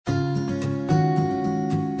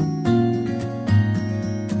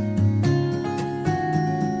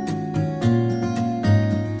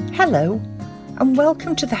Hello, and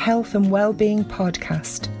welcome to the Health and Wellbeing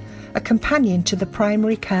podcast, a companion to the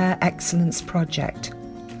Primary Care Excellence Project.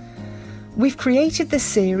 We've created this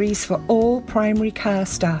series for all primary care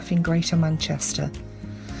staff in Greater Manchester.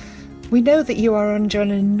 We know that you are under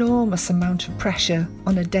an enormous amount of pressure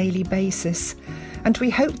on a daily basis, and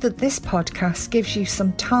we hope that this podcast gives you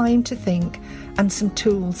some time to think and some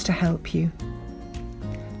tools to help you.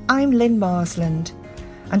 I'm Lynn Marsland,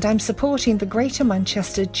 and I'm supporting the Greater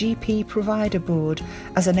Manchester GP Provider Board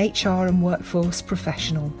as an HR and workforce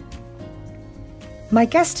professional. My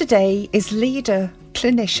guest today is leader,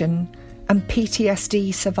 clinician and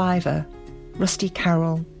PTSD survivor, Rusty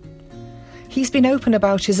Carroll. He's been open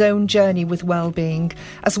about his own journey with wellbeing,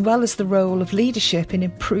 as well as the role of leadership in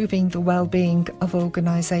improving the wellbeing of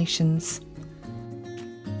organisations.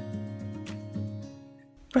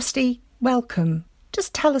 Rusty, welcome.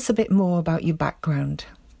 Just tell us a bit more about your background.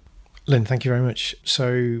 Lynn, thank you very much.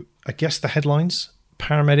 So I guess the headlines: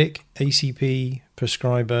 paramedic, ACP,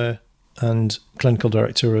 prescriber, and clinical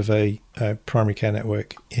director of a primary care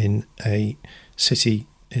network in a city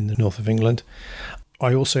in the north of England.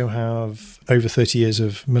 I also have over 30 years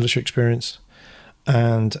of military experience.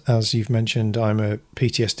 And as you've mentioned, I'm a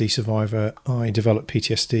PTSD survivor. I developed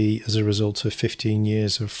PTSD as a result of 15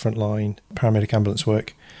 years of frontline paramedic ambulance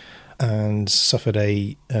work and suffered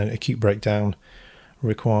an acute breakdown,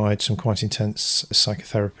 required some quite intense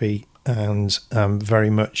psychotherapy, and am very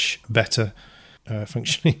much better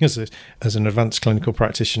functioning as an advanced clinical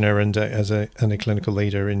practitioner and as a clinical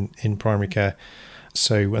leader in primary care.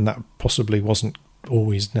 So, and that possibly wasn't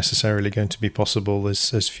always necessarily going to be possible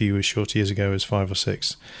as few as short years ago as 5 or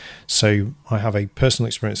 6. So I have a personal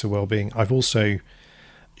experience of wellbeing. I've also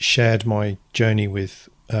shared my journey with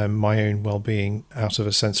my own well-being out of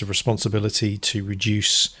a sense of responsibility to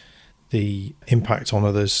reduce the impact on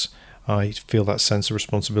others. I feel that sense of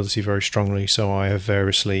responsibility very strongly, so I have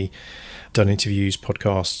variously done interviews,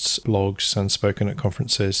 podcasts, blogs, and spoken at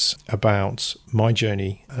conferences about my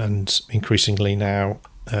journey, and increasingly now,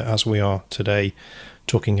 as we are today,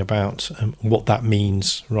 talking about what that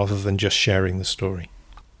means rather than just sharing the story.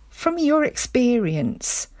 From your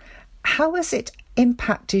experience, how has it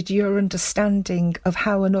impacted your understanding of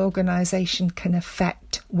how an organisation can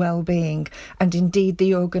affect well-being and indeed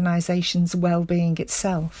the organisation's well-being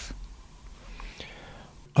itself?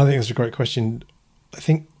 I think that's a great question. I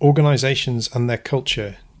think organisations and their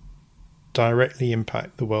culture directly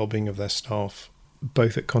impact the well-being of their staff,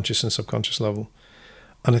 both at conscious and subconscious level.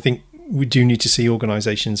 And I think we do need to see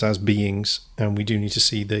organisations as beings, and we do need to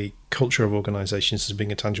see the culture of organisations as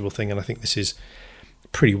being a tangible thing. And I think this is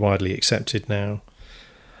pretty widely accepted now.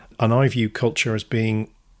 And I view culture as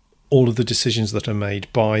being all of the decisions that are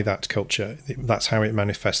made by that culture. That's how it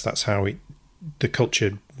manifests. That's how the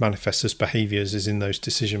culture manifests as behaviours, is in those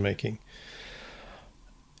decision making.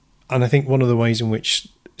 And I think one of the ways in which,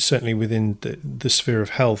 certainly within the sphere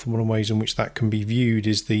of health, one of the ways in which that can be viewed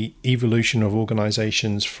is the evolution of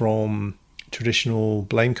organisations from traditional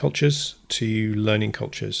blame cultures to learning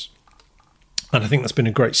cultures. And I think that's been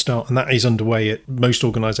a great start, and that is underway at most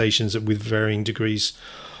organisations with varying degrees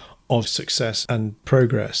of success and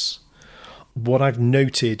progress. What I've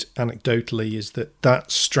noted anecdotally is that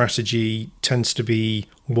strategy tends to be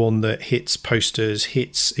one that hits posters,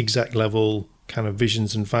 hits exec level kind of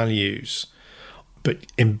visions and values, but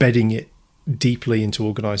embedding it deeply into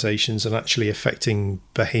organisations and actually affecting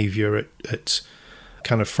behaviour at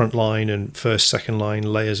kind of frontline and first, second line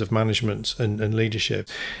layers of management and leadership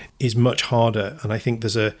is much harder. And I think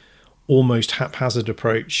there's a almost haphazard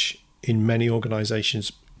approach in many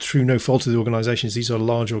organisations, through no fault of the organisations. These are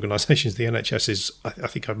large organisations. The NHS is, I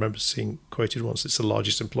think I remember seeing quoted once, it's the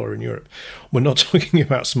largest employer in Europe. We're not talking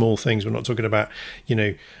about small things. We're not talking about,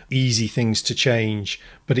 easy things to change,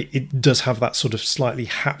 but it does have that sort of slightly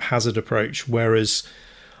haphazard approach. Whereas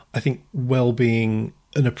I think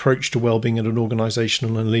an approach to well-being at an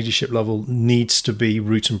organisational and leadership level needs to be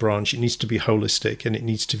root and branch. It needs to be holistic, and it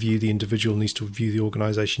needs to view the individual, needs to view the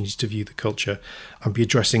organisation, needs to view the culture, and be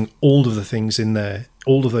addressing all of the things in there,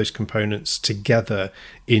 all of those components together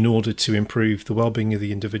in order to improve the well-being of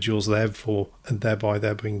the individuals, therefore, and thereby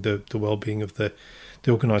there being the well-being of the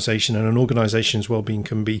organisation. And an organisation's well-being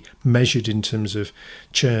can be measured in terms of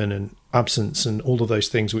churn and absence and all of those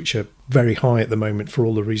things, which are very high at the moment for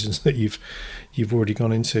all the reasons that you've already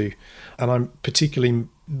gone into. And I'm particularly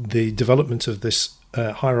the development of this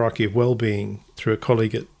hierarchy of well-being through a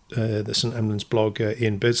colleague at the St Emlyn's blog,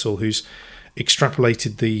 Ian Birdsall, who's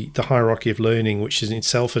extrapolated the hierarchy of learning, which is in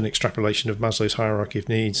itself an extrapolation of Maslow's hierarchy of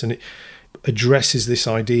needs. And addresses this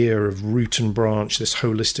idea of root and branch, this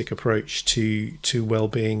holistic approach to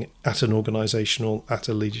well-being at an organisational, at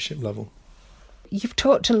a leadership level. You've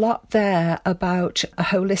talked a lot there about a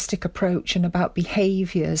holistic approach and about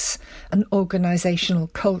behaviours and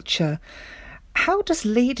organisational culture. How does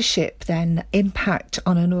leadership then impact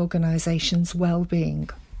on an organisation's well-being?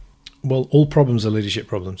 Well, all problems are leadership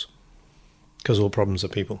problems, because all problems are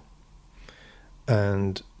people.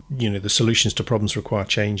 And, the solutions to problems require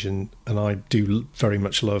change. And I do very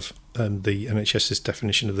much love the NHS's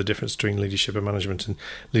definition of the difference between leadership and management, and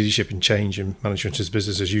leadership and change, and management is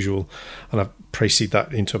business as usual. And I've précised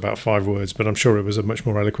that into about 5 words, but I'm sure it was a much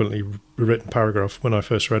more eloquently written paragraph when I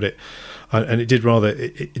first read it. And it did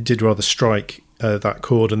rather strike that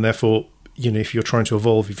chord. And therefore, if you're trying to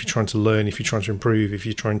evolve, if you're trying to learn, if you're trying to improve, if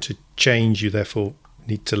you're trying to change, you therefore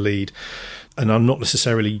need to lead. And I'm not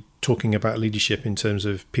necessarily talking about leadership in terms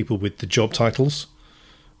of people with the job titles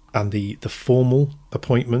and the formal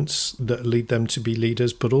appointments that lead them to be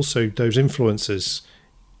leaders, but also those influencers.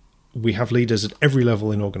 We have leaders at every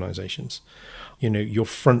level in organisations. Your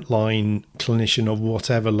frontline clinician of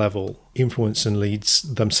whatever level influence and leads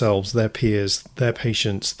themselves, their peers, their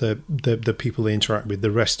patients, the people they interact with,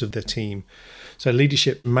 the rest of their team. So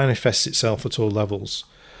leadership manifests itself at all levels.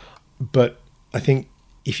 But I think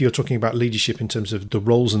if you're talking about leadership in terms of the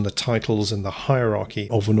roles and the titles and the hierarchy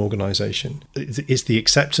of an organisation, it's the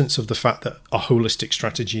acceptance of the fact that a holistic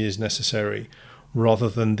strategy is necessary, rather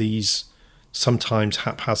than these sometimes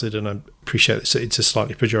haphazard, and I appreciate it's a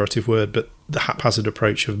slightly pejorative word, but the haphazard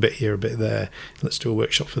approach of a bit here, a bit there. Let's do a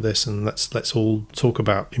workshop for this, and let's all talk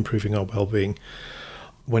about improving our well-being.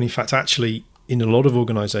 When in fact, actually, in a lot of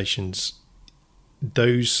organisations,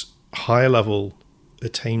 those higher level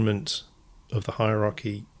attainment of the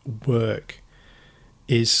hierarchy work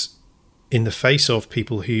is in the face of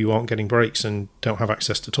people who aren't getting breaks and don't have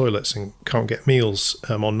access to toilets and can't get meals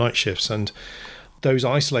on night shifts. And those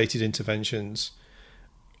isolated interventions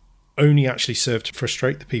only actually serve to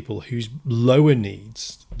frustrate the people whose lower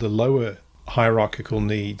needs, the lower hierarchical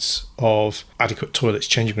needs of adequate toilets,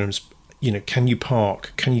 changing rooms, can you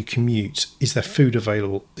park? Can you commute? Is there food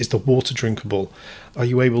available? Is the water drinkable? Are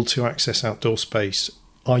you able to access outdoor space?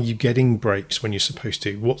 Are you getting breaks when you're supposed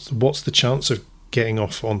to? What's the chance of getting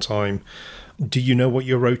off on time? Do you know what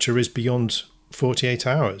your rota is beyond 48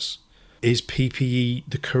 hours? Is PPE,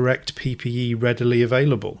 the correct PPE, readily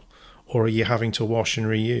available? Or are you having to wash and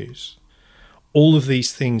reuse? All of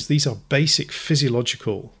these things, these are basic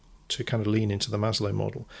physiological, to kind of lean into the Maslow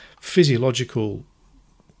model, physiological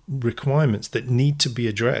requirements that need to be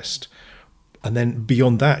addressed. And then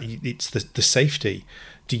beyond that, it's the safety.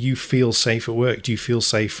 Do you feel safe at work? Do you feel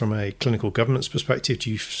safe from a clinical governance perspective?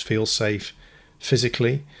 Do you feel safe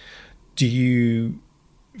physically? Do you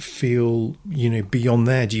feel, beyond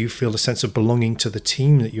there, do you feel a sense of belonging to the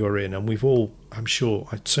team that you're in? And we've all, I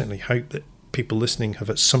certainly hope that people listening have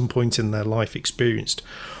at some point in their life experienced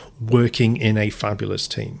working in a fabulous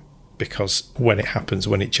team, because when it happens,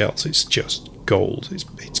 when it gels, it's just gold.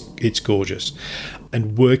 It's gorgeous.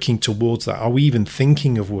 And working towards that, are we even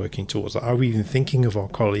thinking of working towards that? Are we even thinking of our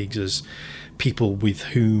colleagues as people with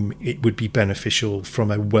whom it would be beneficial from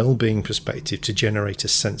a well-being perspective to generate a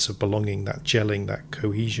sense of belonging, that gelling, that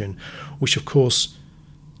cohesion, which of course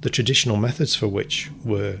the traditional methods for which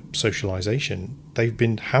were socialization, they've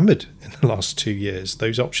been hammered in the last 2 years.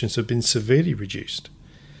 Those options have been severely reduced.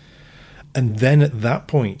 And then at that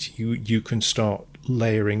point, you can start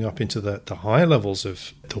layering up into the higher levels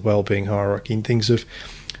of the well-being hierarchy, in things of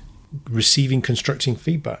receiving constructing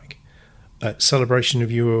feedback, celebration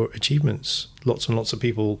of your achievements. Lots and lots of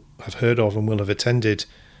people have heard of and will have attended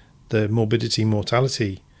the morbidity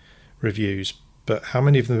mortality reviews, but how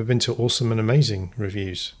many of them have been to awesome and amazing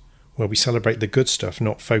reviews where we celebrate the good stuff,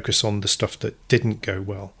 not focus on the stuff that didn't go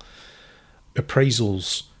well?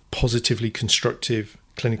 Appraisals, positively constructive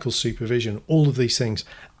clinical supervision, all of these things.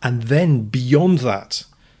 And then beyond that,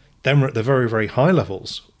 then we're at the very, very high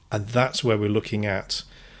levels. And that's where we're looking at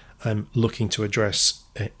looking to address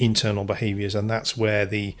internal behaviors. And that's where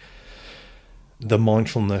the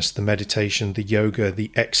mindfulness, the meditation, the yoga,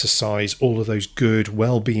 the exercise, all of those good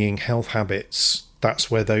well-being health habits,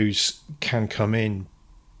 that's where those can come in.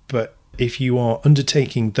 But if you are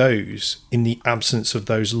undertaking those in the absence of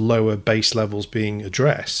those lower base levels being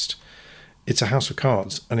addressed, it's a house of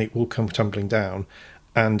cards and it will come tumbling down.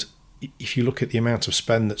 And if you look at the amount of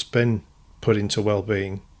spend that's been put into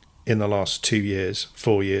well-being in the last 2 years,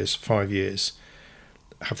 4 years, 5 years,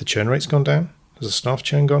 have the churn rates gone down? Has the staff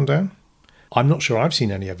churn gone down? I'm not sure I've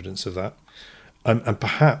seen any evidence of that. And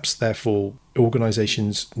perhaps, therefore,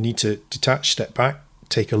 organisations need to detach, step back,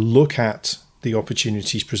 take a look at the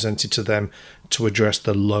opportunities presented to them to address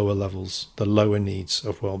the lower levels, the lower needs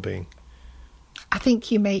of well-being. I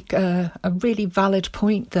think you make a really valid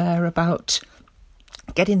point there about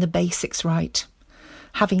getting the basics right,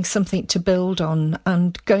 having something to build on,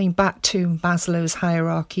 and going back to Maslow's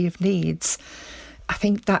hierarchy of needs. I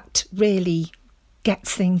think that really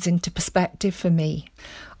gets things into perspective for me.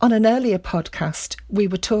 On an earlier podcast, we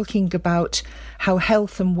were talking about how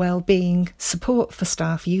health and well-being support for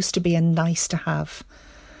staff used to be a nice to have.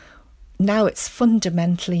 Now it's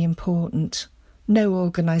fundamentally important. No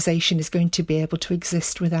organisation is going to be able to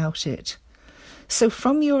exist without it. So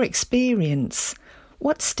from your experience,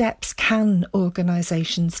 what steps can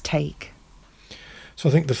organisations take? So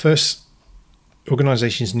I think the first,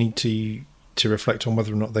 organisations need to reflect on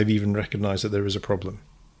whether or not they've even recognised that there is a problem.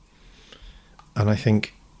 And I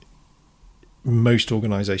think most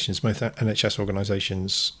organisations, most NHS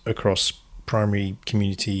organisations across primary,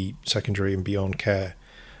 community, secondary and beyond care,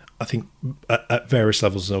 I think at various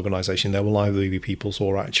levels of organisation, there will either be people's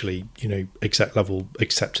or actually, exec level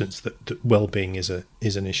acceptance that well-being is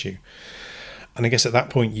an issue. And I guess at that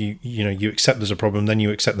point, you accept there's a problem, then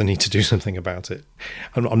you accept the need to do something about it.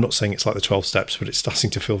 I'm not saying it's like the 12 steps, but it's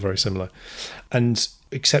starting to feel very similar. And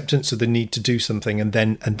acceptance of the need to do something, and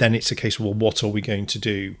then it's a case of, well, what are we going to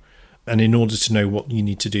do? And in order to know what you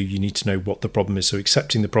need to do, you need to know what the problem is. So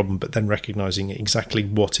accepting the problem, but then recognising exactly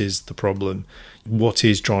what is the problem, what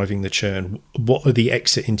is driving the churn, what are the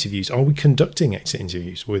exit interviews? Are we conducting exit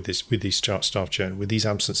interviews with these staff churn, with these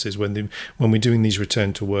absences, when we're doing these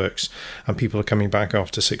return to works and people are coming back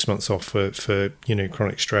after 6 months off for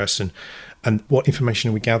chronic stress, and what information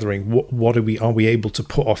are we gathering? What are we able to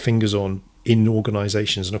put our fingers on in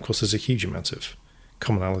organisations? And of course, there's a huge amount of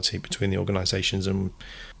commonality between the organisations, and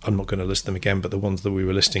I'm not going to list them again, but the ones that we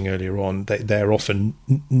were listing earlier on, they're often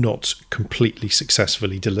not completely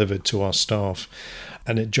successfully delivered to our staff.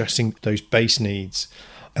 And addressing those base needs,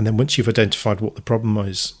 and then once you've identified what the problem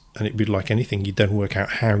is, and it'd be like anything, you then work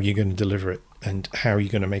out how you're going to deliver it and how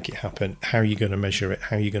you're going to make it happen, how are you going to measure it,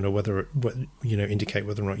 how are you going to indicate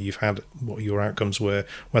whether or not you've had what your outcomes were,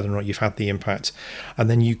 whether or not you've had the impact. And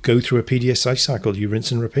then you go through a PDSA cycle, you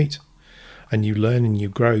rinse and repeat. And you learn and you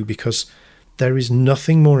grow, because there is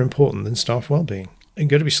nothing more important than staff wellbeing. I'm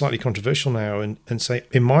going to be slightly controversial now and say,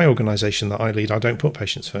 in my organisation that I lead, I don't put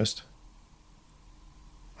patients first.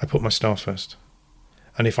 I put my staff first.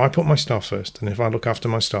 And if I put my staff first, and if I look after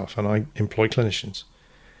my staff and I employ clinicians,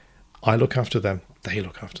 I look after them, they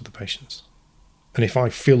look after the patients. And if I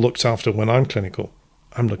feel looked after when I'm clinical,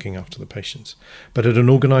 I'm looking after the patients. But at an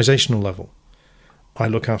organisational level, I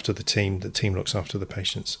look after the team looks after the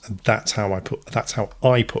patients. And that's how I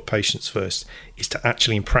put patients first, is to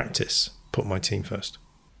actually in practice put my team first.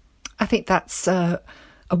 I think that's a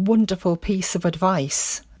wonderful piece of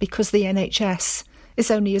advice, because the NHS is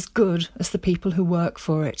only as good as the people who work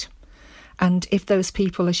for it. And if those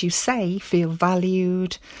people, as you say, feel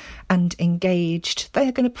valued and engaged, they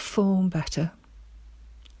are going to perform better.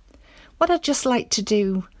 What I'd just like to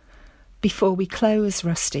do before we close,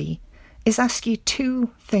 Rusty, is ask you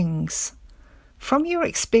two things. From your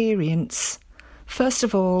experience, first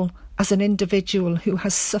of all, as an individual who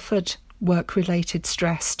has suffered work-related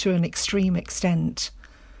stress to an extreme extent,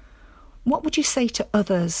 what would you say to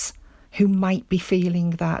others who might be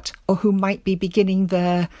feeling that, or who might be beginning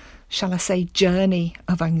their, shall I say, journey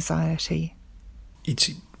of anxiety? It's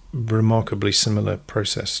a remarkably similar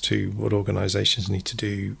process to what organisations need to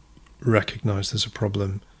do: recognise there's a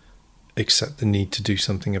problem, accept the need to do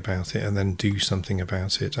something about it, and then do something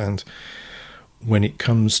about it. And when it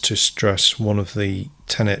comes to stress, one of the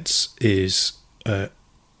tenets is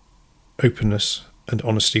openness and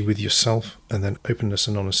honesty with yourself, and then openness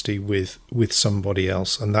and honesty with somebody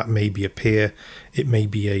else. And that may be a peer, it may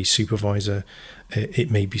be a supervisor,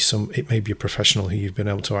 it may be a professional who you've been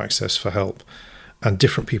able to access for help. And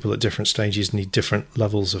different people at different stages need different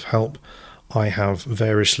levels of help. I have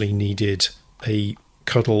variously needed a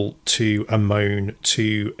cuddle, to a moan,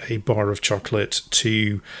 to a bar of chocolate,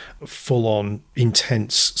 to full-on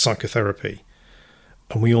intense psychotherapy.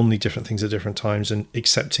 And we all need different things at different times, and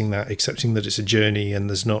accepting that it's a journey, and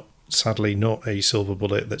there's sadly not a silver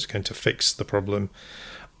bullet that's going to fix the problem,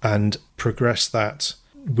 and progress that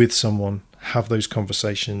with someone, have those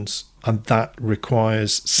conversations. And that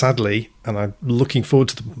requires, sadly, and I'm looking forward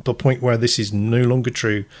to the point where this is no longer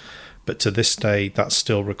true, but to this day, that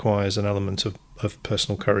still requires an element of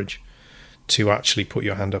personal courage to actually put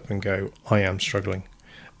your hand up and go, I am struggling.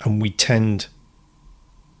 And we tend,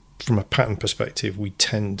 from a pattern perspective, we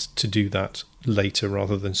tend to do that later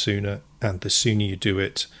rather than sooner. And the sooner you do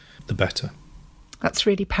it, the better. That's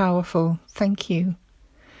really powerful. Thank you.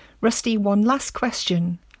 Rusty, one last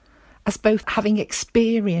question. As both having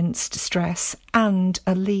experienced stress and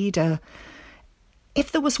a leader,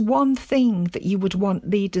 if there was one thing that you would want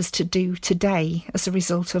leaders to do today as a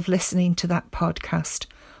result of listening to that podcast,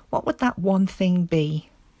 what would that one thing be?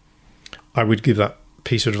 I would give that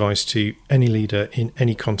piece of advice to any leader in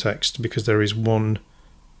any context, because there is one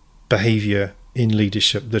behaviour in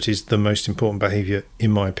leadership that is the most important behaviour,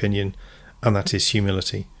 in my opinion, and that is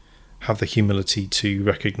humility. Have the humility to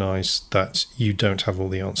recognise that you don't have all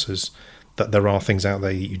the answers, that there are things out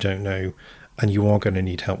there that you don't know, and you are going to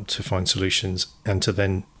need help to find solutions and to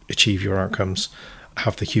then achieve your outcomes.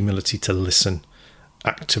 Have the humility to listen,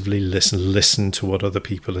 actively listen to what other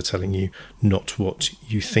people are telling you, not what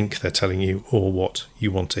you think they're telling you or what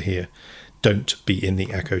you want to hear. Don't be in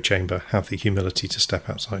the echo chamber. Have the humility to step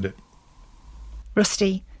outside it.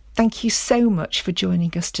 Rusty, thank you so much for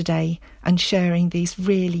joining us today and sharing these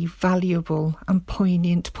really valuable and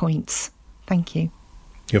poignant points. Thank you.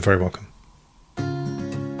 You're very welcome.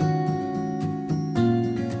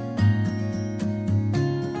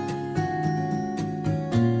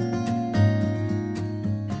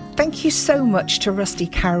 Thank you so much to Rusty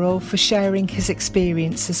Carroll for sharing his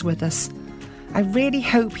experiences with us. I really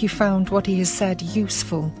hope you found what he has said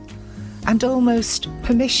useful, and almost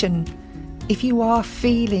permission, if you are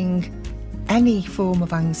feeling any form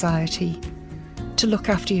of anxiety, to look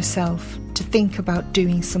after yourself, to think about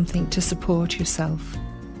doing something to support yourself.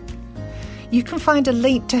 You can find a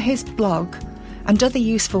link to his blog and other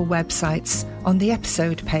useful websites on the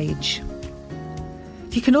episode page.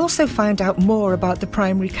 You can also find out more about the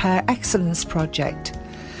Primary Care Excellence Project.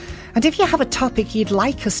 And if you have a topic you'd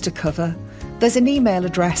like us to cover, there's an email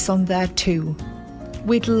address on there too.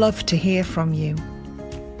 We'd love to hear from you.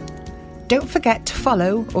 Don't forget to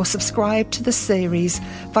follow or subscribe to the series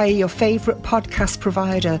via your favourite podcast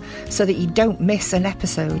provider so that you don't miss an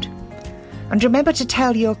episode. And remember to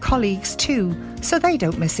tell your colleagues too, so they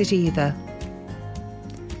don't miss it either.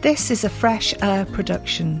 This is a Fresh Air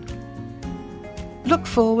production. Look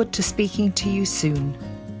forward to speaking to you soon.